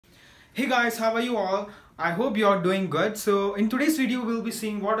Hey guys, how are you all? I hope you are doing good. So in today's video, we'll be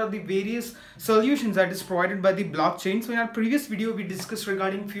seeing what are the various solutions that is provided by the blockchain. So in our previous video, we discussed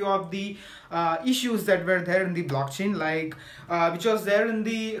regarding few of the issues that were there in the blockchain, like which was there in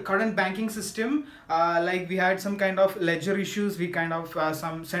the current banking system. Like we had some kind of ledger issues, we kind of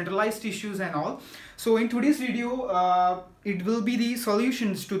some centralized issues and all. So in today's video, it will be the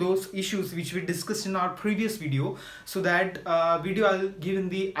solutions to those issues which we discussed in our previous video. So that video I'll give in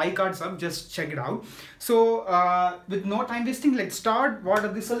the iCards up, just check it out. So with no time wasting, let's start. What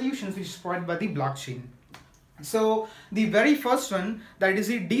are the solutions which is provided by the blockchain? So the very first one, that is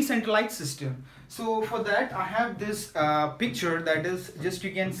a decentralized system. So for that I have this picture that is just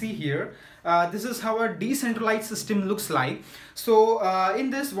you can see here. This is how a decentralized system looks like. So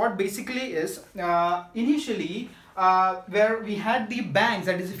in this, what basically is initially where we had the banks,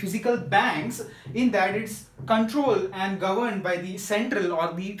 that is physical banks, in that it's controlled and governed by the central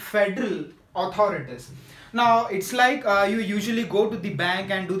or the federal authorities. Now it's like you usually go to the bank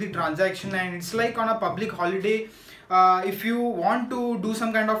and do the transaction, and it's like on a public holiday. If you want to do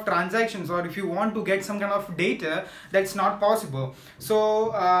some kind of transactions, or if you want to get some kind of data, that's not possible.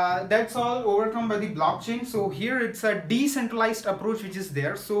 So that's all overcome by the blockchain. So here it's a decentralized approach which is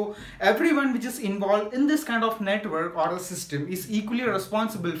there. So everyone which is involved in this kind of network or a system is equally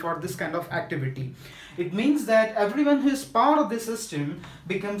responsible for this kind of activity. It means that everyone who is part of the system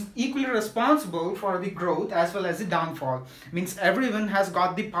becomes equally responsible for the growth as well as the downfall. Means everyone has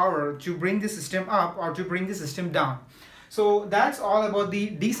got the power to bring the system up or to bring the system down. So that's all about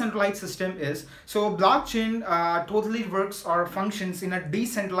the decentralized system is. So blockchain totally works or functions in a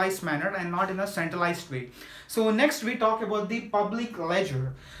decentralized manner and not in a centralized way. So next we talk about the public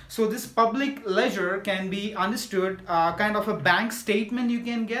ledger. So this public ledger can be understood kind of a bank statement you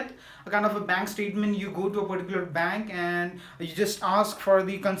can get. A kind of a bank statement, you go to a particular bank and you just ask for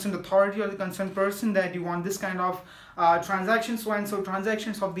the concerned authority or the concerned person that you want this kind of transactions, so and so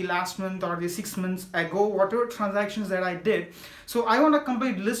transactions of the last month or the 6 months ago, whatever transactions that I did. So I want a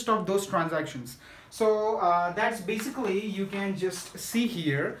complete list of those transactions. So that's basically, you can just see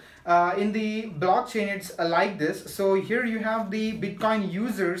here in the blockchain, it's like this. So here you have the Bitcoin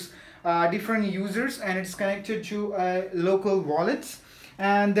users, different users, and it's connected to local wallets.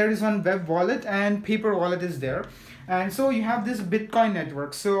 And there is one web wallet and paper wallet is there. And so you have this Bitcoin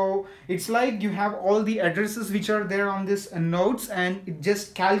network. So it's like you have all the addresses which are there on this nodes, and it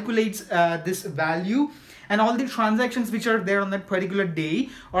just calculates this value and all the transactions which are there on that particular day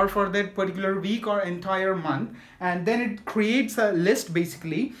or for that particular week or entire month, and then it creates a list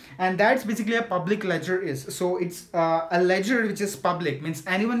basically, and that's basically a public ledger is. So it's a ledger which is public, means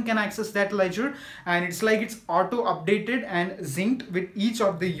anyone can access that ledger, and it's like it's auto updated and synced with each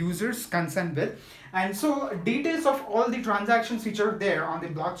of the users consent with. And so details of all the transactions which are there on the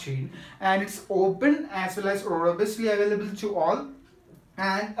blockchain, and it's open as well as robustly available to all.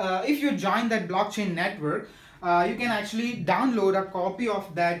 And if you join that blockchain network, you can actually download a copy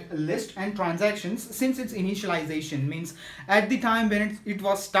of that list and transactions. Since its initialization, means at the time when it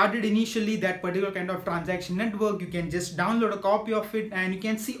was started initially, that particular kind of transaction network, you can just download a copy of it and you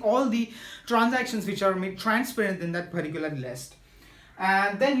can see all the transactions which are made transparent in that particular list.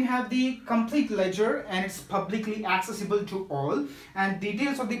 And then you have the complete ledger, and it's publicly accessible to all, and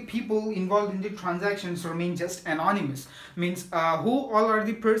details of the people involved in the transactions remain just anonymous. Means who all are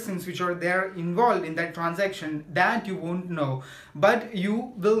the persons which are there involved in that transaction, that you won't know, but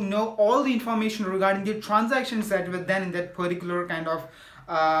you will know all the information regarding the transactions that were done in that particular kind of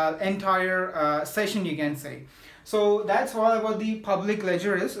entire session, you can say. So that's all about the public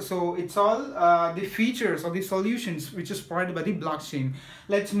ledger is. So it's all the features or the solutions which is provided by the blockchain.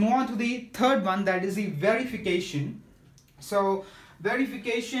 Let's move on to the third one, that is the verification. So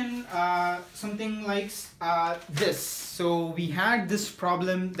verification, something like this. So we had this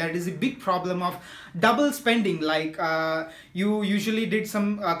problem, that is a big problem of double spending. Like you usually did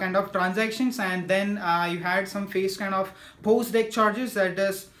some kind of transactions, and then you had some face kind of post-deck charges, that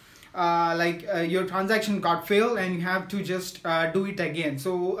is your transaction got failed and you have to just do it again.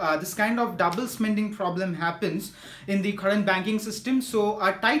 So this kind of double spending problem happens in the current banking system. So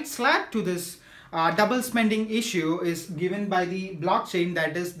a tight slap to this double spending issue is given by the blockchain,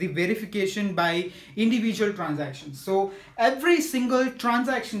 that is the verification by individual transactions. So every single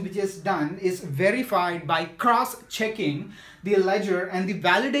transaction which is done is verified by cross-checking the ledger, and the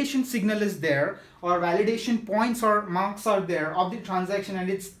validation signal is there, or validation points or marks are there of the transaction, and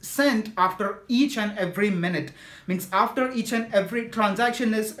it's sent after each and every minute. Means after each and every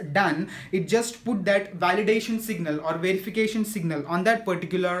transaction is done, it just put that validation signal or verification signal on that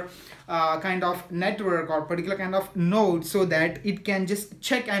particular kind of network or particular kind of node, so that it can just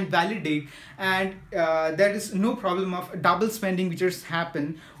check and validate, and there is no problem of double spending which has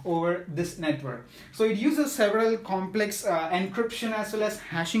happened over this network. So it uses several complex encryption as well as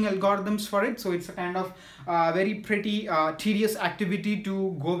hashing algorithms for it. So it's a kind of very pretty tedious activity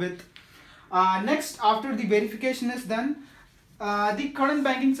to go with. Next, after the verification is done, the current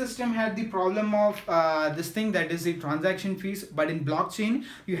banking system had the problem of this thing, that is the transaction fees, but in blockchain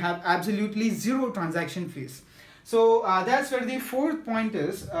you have absolutely zero transaction fees. So that's where the fourth point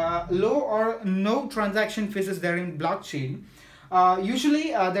is, low or no transaction fees is there in blockchain.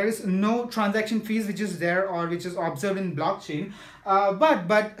 Usually there is no transaction fees which is there or which is observed in blockchain,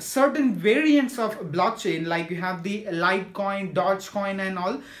 but certain variants of blockchain, like you have the Litecoin, Dogecoin and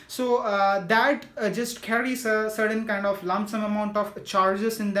all, so that just carries a certain kind of lump sum amount of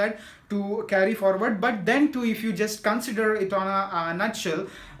charges in that to carry forward. But then too, if you just consider it on a nutshell,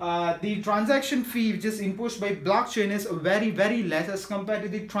 the transaction fee which is imposed by blockchain is very less as compared to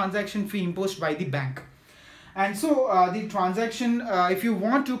the transaction fee imposed by the bank. And so the transaction, if you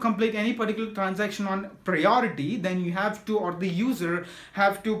want to complete any particular transaction on priority, then you have to, or the user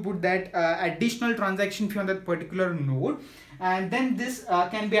have to put that additional transaction fee on that particular node, and then this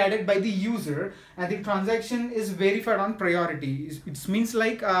can be added by the user, and the transaction is verified on priority. It means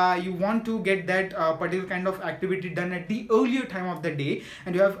like you want to get that particular kind of activity done at the earlier time of the day,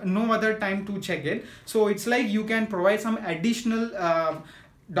 and you have no other time to check it. So it's like you can provide some additional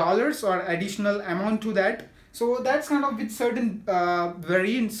dollars or additional amount to that. So that's kind of with certain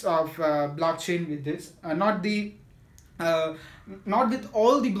variants of blockchain with this, not with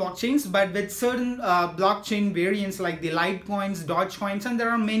all the blockchains, but with certain blockchain variants like the Litecoins, Dogecoins, and there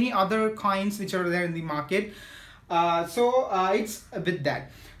are many other coins which are there in the market. So it's with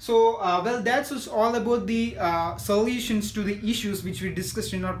that. So well, that's all about the solutions to the issues which we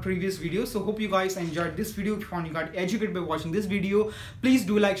discussed in our previous video. So hope you guys enjoyed this video. If you found you got educated by watching this video, please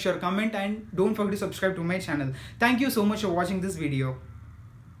do like, share, comment, and don't forget to subscribe to my channel. Thank you so much for watching this video.